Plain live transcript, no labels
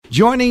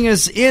Joining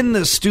us in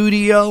the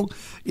studio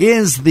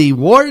is the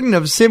Warden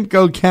of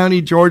Simcoe County,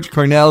 George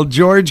Cornell.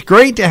 George,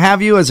 great to have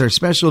you as our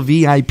special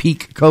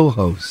VIP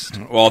co-host.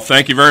 Well,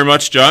 thank you very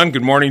much, John.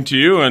 Good morning to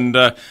you, and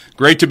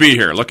great to be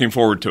here. Looking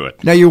forward to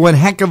it. Now, you're one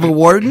heck of a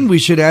warden. We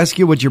should ask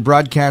you what your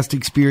broadcast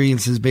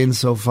experience has been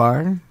so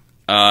far.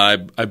 I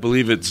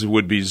believe it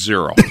would be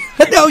 0.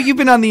 No, you've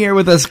been on the air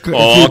with us a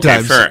few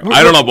times. Fair.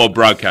 I don't know about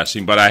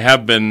broadcasting, but I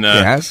have been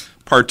yes.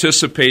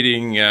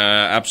 participating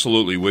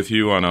absolutely with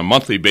you on a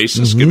monthly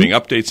basis, giving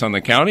updates on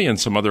the county and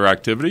some other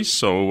activities.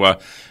 So,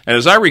 and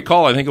as I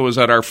recall, I think it was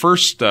at our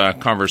first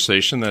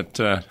conversation that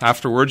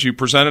afterwards you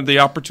presented the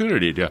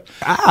opportunity to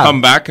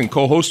come back and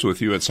co-host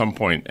with you at some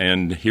point,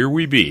 and here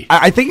we be.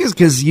 I think it's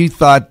because you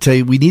thought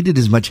we needed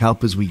as much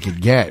help as we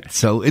could get.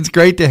 So it's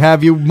great to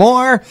have you.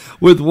 More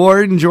with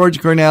Warden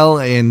George Cornell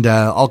and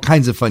all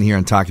kinds of fun here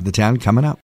on Talk of the Town coming up.